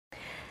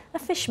A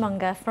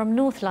fishmonger from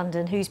North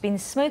London who's been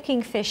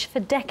smoking fish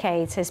for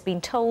decades has been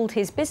told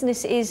his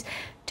business is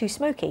too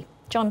smoky.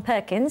 John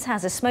Perkins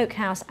has a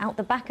smokehouse out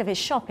the back of his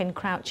shop in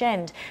Crouch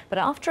End, but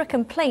after a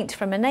complaint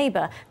from a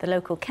neighbour, the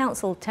local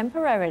council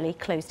temporarily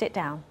closed it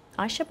down.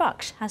 Aisha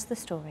Baksh has the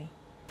story.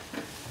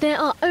 There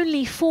are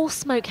only 4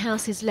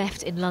 smokehouses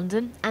left in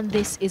London, and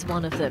this is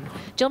one of them.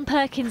 John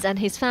Perkins and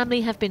his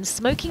family have been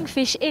smoking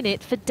fish in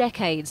it for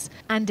decades,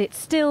 and it's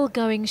still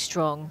going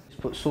strong.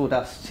 Put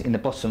sawdust in the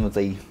bottom of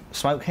the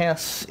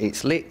smokehouse,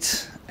 it's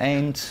lit,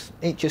 and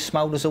it just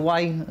smoulders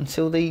away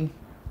until the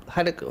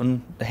haddock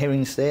and the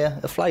herrings there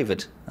are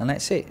flavoured, and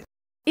that's it.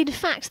 In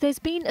fact, there's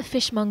been a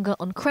fishmonger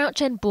on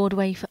Crouch End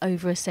Broadway for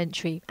over a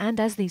century,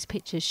 and as these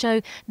pictures show,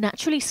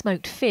 naturally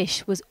smoked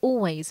fish was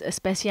always a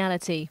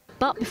speciality.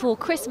 But before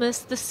Christmas,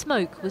 the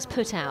smoke was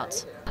put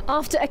out.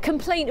 After a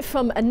complaint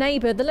from a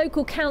neighbour, the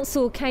local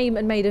council came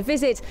and made a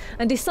visit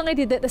and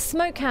decided that the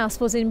smokehouse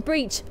was in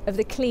breach of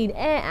the Clean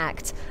Air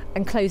Act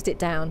and closed it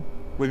down.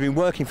 We've been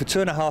working for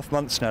 2.5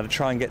 months now to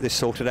try and get this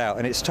sorted out,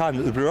 and it's time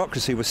that the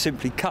bureaucracy was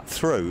simply cut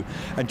through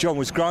and John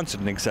was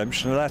granted an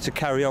exemption and allowed to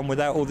carry on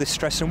without all this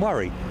stress and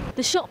worry.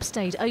 The shop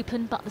stayed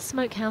open, but the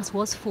smokehouse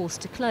was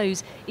forced to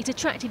close. It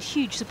attracted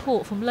huge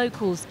support from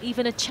locals.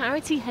 Even a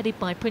charity headed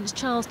by Prince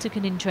Charles took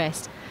an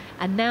interest.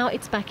 And now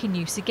it's back in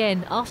use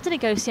again after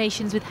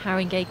negotiations with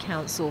Haringey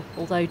Council,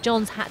 although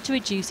John's had to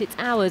reduce its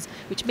hours,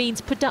 which means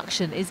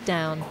production is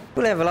down.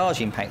 We'll have a large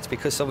impact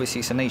because obviously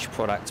it's a niche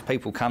product.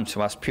 People come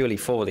to us purely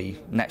for the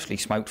naturally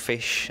smoked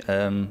fish.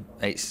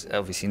 It's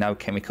obviously no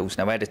chemicals,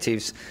 no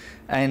additives,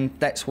 and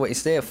that's what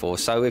it's there for.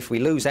 So if we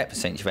lose that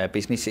percentage of our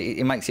business,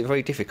 it makes it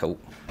very difficult.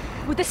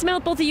 Would the smell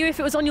bother you if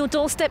it was on your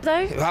doorstep,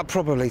 though?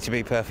 Probably, to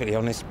be perfectly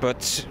honest,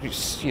 but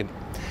you know,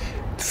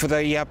 for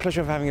the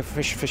pleasure of having a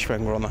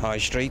fishmonger on the high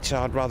street,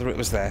 I'd rather it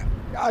was there.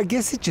 I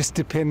guess it just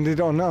depended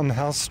on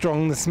how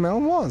strong the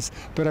smell was.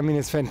 But I mean,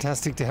 it's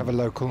fantastic to have a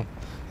local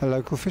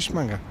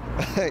fishmonger.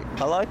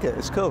 I like it,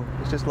 it's cool.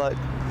 It's just like,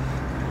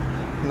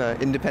 you know,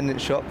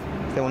 independent shop.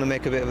 If they want to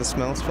make a bit of a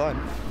smell, it's fine.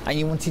 And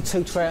you wanted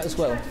 2 trout as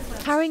well?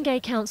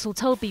 Haringey Council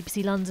told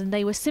BBC London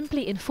they were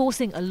simply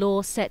enforcing a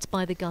law set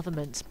by the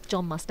government.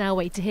 John must now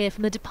wait to hear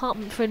from the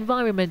Department for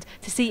Environment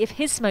to see if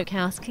his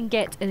smokehouse can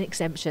get an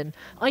exemption.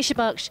 Aisha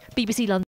Baksh, BBC London.